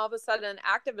nonsense. And now all of a sudden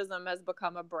activism has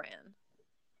become a brand.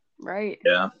 Right.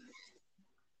 Yeah.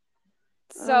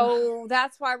 So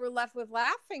that's why we're left with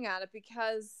laughing at it,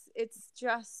 because it's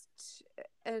just,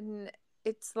 and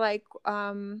it's like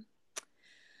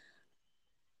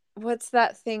what's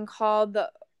that thing called,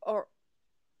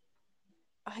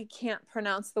 I can't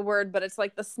pronounce the word, but it's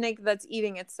like the snake that's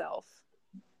eating itself.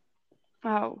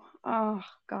 Oh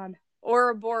God.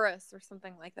 Ouroboros or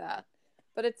something like that.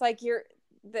 But it's like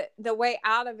the way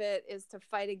out of it is to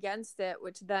fight against it,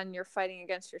 which then you're fighting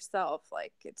against yourself.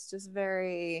 Like, it's just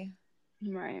very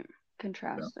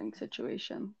contrasting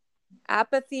situation.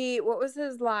 Apathy. What was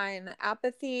his line?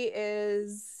 Apathy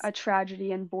is a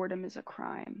tragedy and boredom is a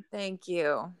crime. Thank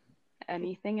you.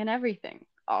 Anything and everything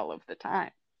all of the time.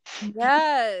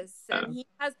 Yes. And he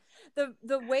has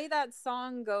the way that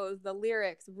song goes, the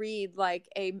lyrics read like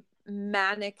a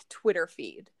manic Twitter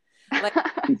feed.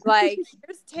 Like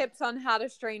here's tips on how to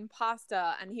strain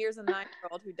pasta, and here's a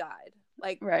 9-year-old who died.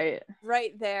 Like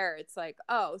right there, it's like,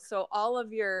 oh, so all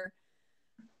of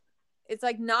it's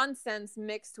like nonsense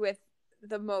mixed with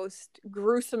the most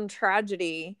gruesome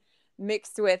tragedy,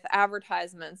 mixed with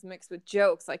advertisements, mixed with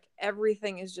jokes. Like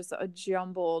everything is just a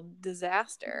jumbled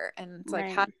disaster, and it's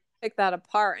like, how do you pick that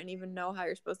apart and even know how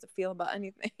you're supposed to feel about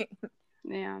anything?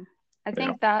 Yeah, I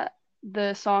think that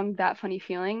the song That Funny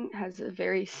Feeling has a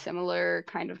very similar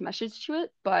kind of message to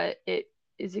it, but it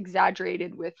is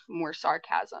exaggerated with more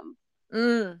sarcasm.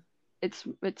 Mm.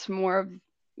 It's more of,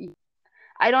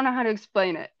 I don't know how to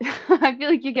explain it. I feel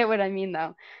like you get what I mean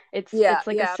though. Yeah, It's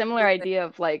like a yeah, similar absolutely. idea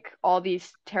of like all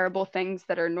these terrible things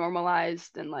that are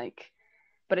normalized and like,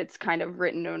 but it's kind of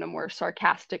written in a more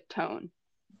sarcastic tone.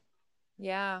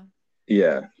 Yeah.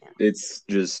 Yeah, Yeah. it's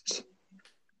just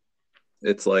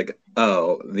it's like,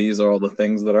 oh, these are all the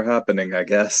things that are happening, I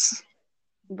guess.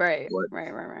 Right, What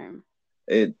right, right, right.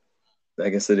 it I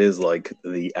guess it is like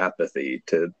the apathy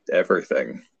to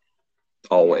everything Yeah.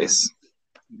 always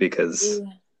because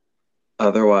Yeah.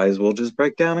 otherwise we'll just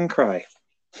break down and cry.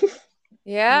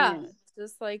 Yeah, Yeah.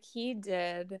 just like he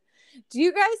did. Do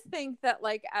you guys think that,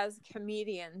 like, as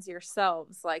comedians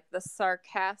yourselves, like the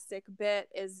sarcastic bit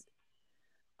is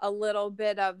a little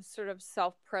bit of sort of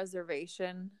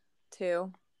self-preservation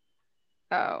too?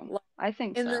 Oh, Like, I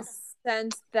think in the so.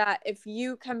 sense that if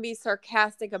you can be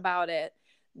sarcastic about it,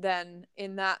 then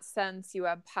in that sense you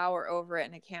have power over it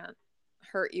and it can't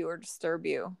hurt you or disturb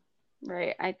you.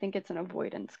 Right. I think it's an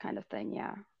avoidance kind of thing.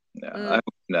 Yeah. Yeah, I Mm.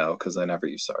 don't know because I never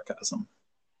use sarcasm.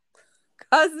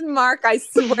 Cousin Mark, I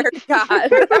swear to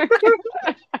God.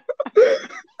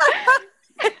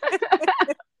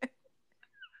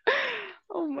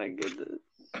 Oh my goodness.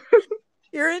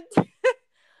 You're in.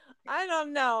 I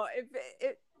don't know if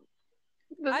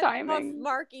The I don't know if timing.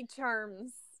 Marky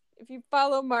Charms. If you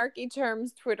follow Marky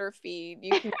Charms' Twitter feed,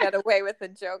 you can get away with a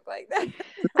joke like that.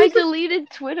 I deleted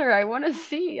Twitter. I want to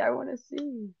see. I want to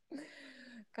see.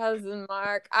 Cousin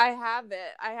Mark, I have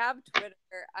it. I have Twitter.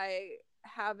 I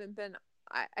haven't been.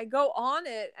 I go on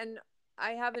it and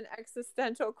I have an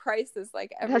existential crisis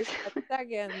like every That's 5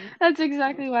 seconds. that's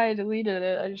exactly why I deleted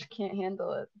it. I just can't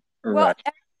handle it. Well, Right.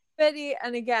 everybody,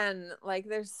 and again, like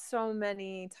there's so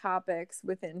many topics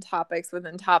within topics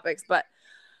within topics, but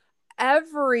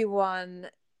everyone,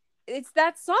 it's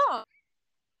that song.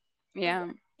 Yeah.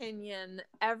 Opinion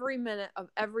every minute of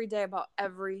every day about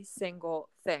every single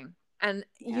thing. And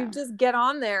you Yeah. just get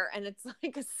on there and it's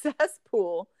like a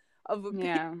cesspool of opinions.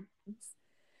 Yeah.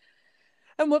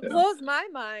 And what Yeah. blows my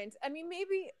mind, I mean,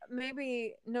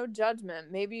 maybe no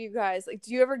judgment. Maybe you guys like,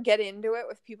 do you ever get into it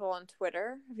with people on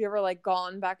Twitter? Have you ever like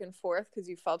gone back and forth because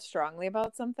you felt strongly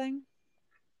about something?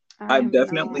 I I've have not.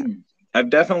 definitely I've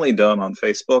definitely done on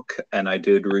Facebook, and I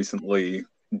did recently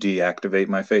deactivate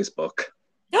my Facebook.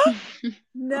 Oh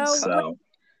No God. So,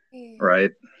 way.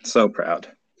 right, so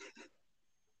proud.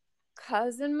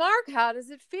 Cousin Mark, how does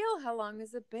it feel? How long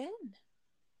has it been?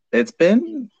 It's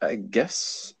been, I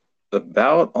guess,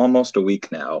 about almost a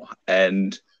week now,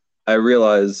 and I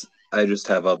realize I just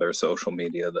have other social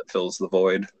media that fills the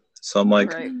void. So I'm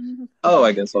like, Right. oh,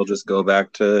 I guess I'll just go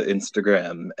back to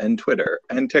Instagram and Twitter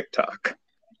and TikTok.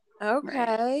 Right.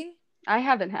 Okay. I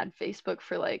haven't had Facebook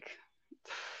for like,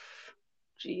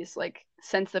 geez, like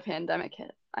since the pandemic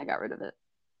hit. I got rid of it.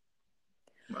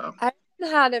 Wow. I've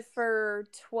had it for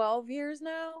 12 years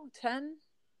now, 10.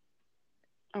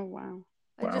 Oh wow.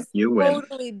 I Wow, just you win.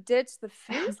 totally ditched the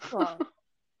Facebook.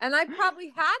 And I probably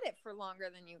had it for longer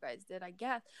than you guys did, I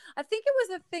guess. I think it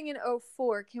was a thing in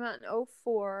 '04. It came out in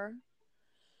 '04.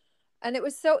 And it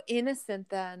was so innocent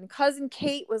then. Cousin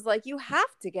Kate was like, "You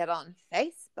have to get on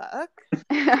Facebook."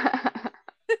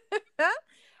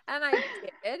 And I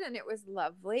did, and it was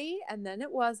lovely. And then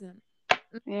it wasn't.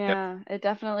 Yep. Yeah, it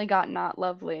definitely got not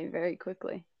lovely very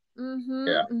quickly. Mm-hmm.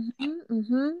 Yeah. Mm-hmm.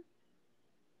 Mm-hmm.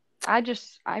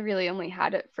 I really only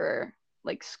had it for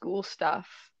like school stuff,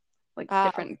 like Oh,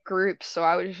 different groups. So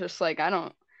I was just like, I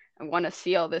want to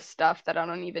see all this stuff that I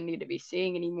don't even need to be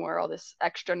seeing anymore, all this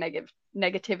extra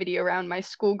negativity around my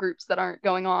school groups that aren't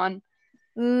going on.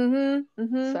 mm-hmm.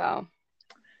 Mm-hmm. So,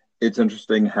 It's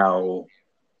interesting how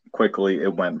quickly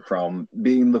it went from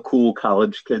being the cool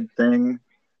college kid thing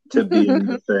to being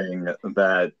the thing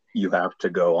that you have to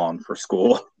go on for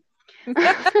school.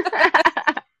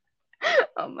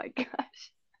 oh my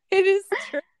gosh. It is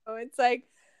true. It's like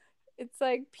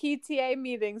PTA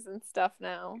meetings and stuff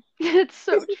now. It's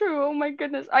so true. Oh my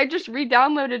goodness. I just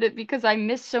re-downloaded it because I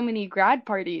missed so many grad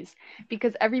parties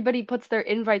because everybody puts their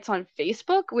invites on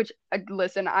Facebook, which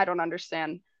listen, I don't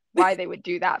understand why they would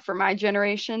do that. For my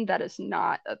generation, that is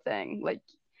not a thing. Like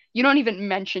you don't even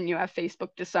mention you have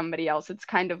Facebook to somebody else. It's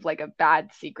kind of like a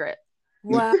bad secret.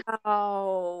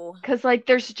 Wow. Cuz like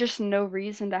there's just no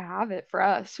reason to have it for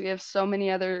us. We have so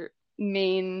many other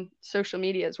main social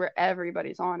medias where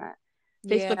everybody's on it.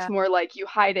 Facebook's Yeah. more like you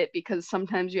hide it because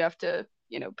sometimes you have to,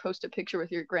 post a picture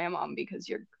with your grandma because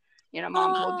your,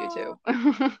 mom told you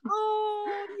Oh, to.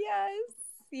 oh, yes.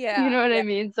 You Yeah. know what I Yeah.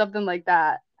 mean? Something like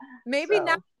that. Maybe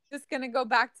now So, just gonna go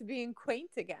back to being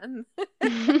quaint again.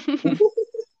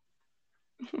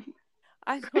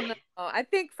 I don't know. I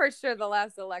think for sure the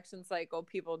last election cycle,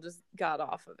 people just got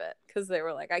off of it because they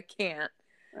were like, I can't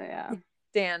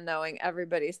stand knowing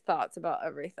everybody's thoughts about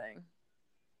everything.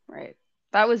 Right.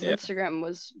 That was Yeah. Instagram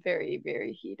was very,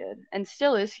 very heated and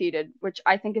still is heated, which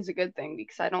I think is a good thing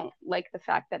because I don't like the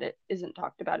fact that it isn't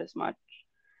talked about as much,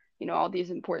 all these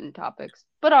important topics.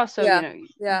 But also, you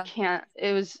can't,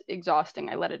 it was exhausting.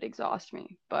 I let it exhaust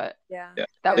me. But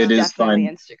that was definitely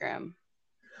Instagram.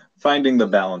 Finding the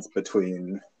balance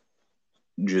between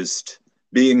just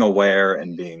being aware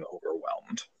and being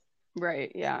overwhelmed.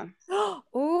 Right, yeah.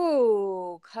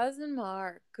 Ooh, Cousin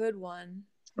Mark. Good one.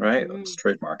 Right? Let's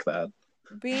trademark that.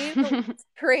 Being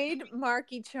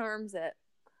trademarky charms it.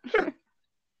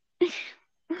 That's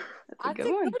a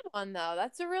good one though.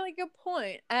 That's a really good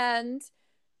point. And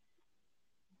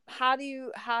how do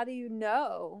you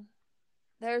know?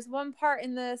 There's one part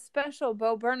in the special,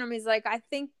 Bo Burnham, he's like, I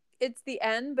think it's the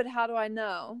end, but how do I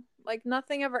know? Like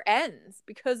nothing ever ends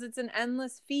because it's an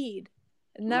endless feed.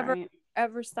 It never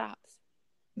ever stops.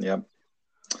 Yep.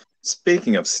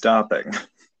 Speaking of stopping.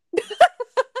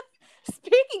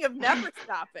 Speaking of never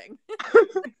stopping.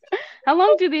 How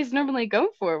long do these normally go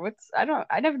for?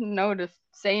 I never know to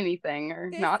say anything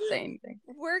or not say anything.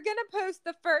 We're gonna post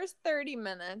the first 30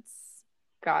 minutes.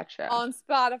 Gotcha. On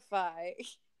Spotify.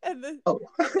 And the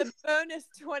bonus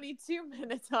 22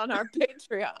 minutes on our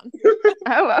Patreon.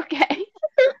 Oh, okay.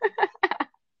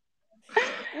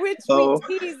 Which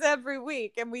we tease every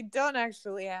week and we don't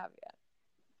actually have yet.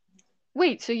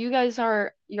 Wait, so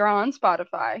you're on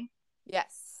Spotify?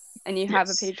 Yes. And you have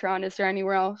a Patreon. Is there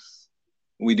anywhere else?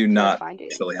 We do not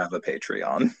actually have a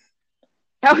Patreon.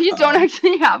 Oh, you don't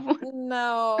actually have one?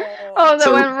 No. Oh,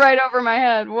 that went right over my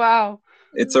head. Wow.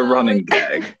 It's a running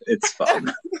gag. It's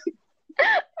fun.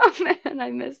 Oh man,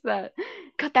 I missed that.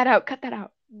 Cut that out.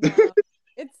 No,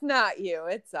 it's not you.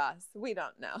 It's us. We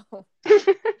don't know.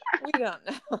 We don't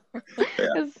know.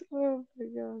 Yeah. Oh my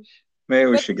gosh.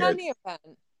 Maybe we should get.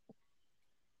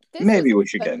 Maybe we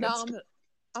should get.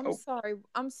 I'm sorry.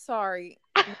 I'm sorry.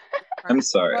 I'm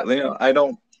sorry. I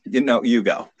don't. You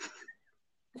go.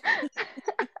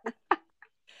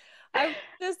 I was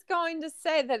just going to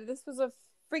say that this was a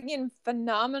freaking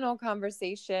phenomenal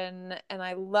conversation, and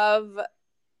I love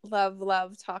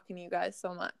talking to you guys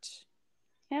so much.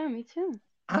 Yeah, me too.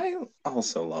 I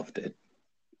also loved it.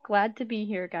 Glad to be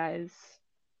here, guys.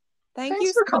 Thanks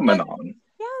you for coming on.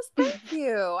 Yes, thank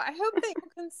you. I hope that you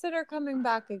consider coming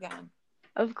back again.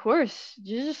 Of course.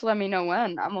 You just let me know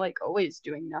when. I'm like always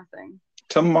doing nothing.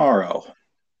 Tomorrow.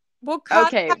 We'll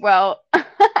contact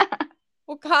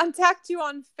you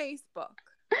on Facebook.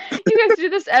 You guys do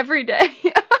this every day.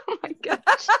 Oh my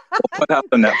gosh. We'll put out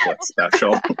the Netflix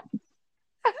special.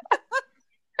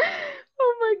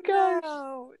 Oh my gosh.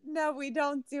 No, we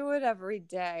don't do it every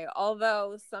day.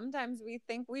 Although sometimes we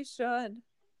think we should.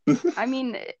 I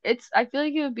mean, I feel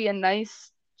like it would be a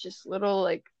nice, just little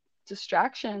like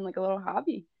distraction, like a little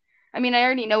hobby. I mean, I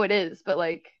already know it is, but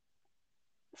like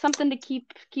something to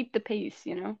keep the pace,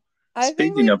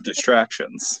 Speaking of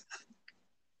distractions.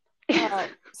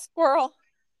 Squirrel.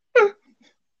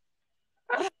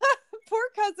 Poor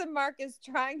cousin Mark is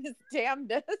trying his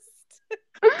damnedest.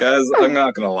 Guys, I'm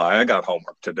not gonna lie, I got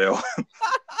homework to do.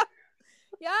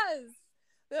 Yes.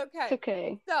 Okay. It's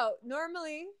okay. So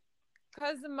normally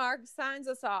cousin Mark signs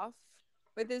us off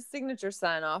with his signature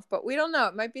sign off, but we don't know.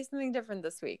 It might be something different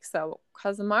this week. So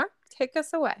cousin Mark, take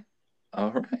us away.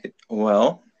 All right.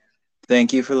 Well,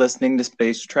 thank you for listening to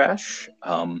Space Trash.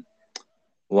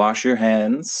 Wash your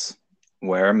hands,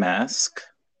 wear a mask.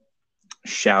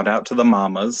 Shout out to the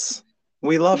mamas.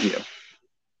 We love you.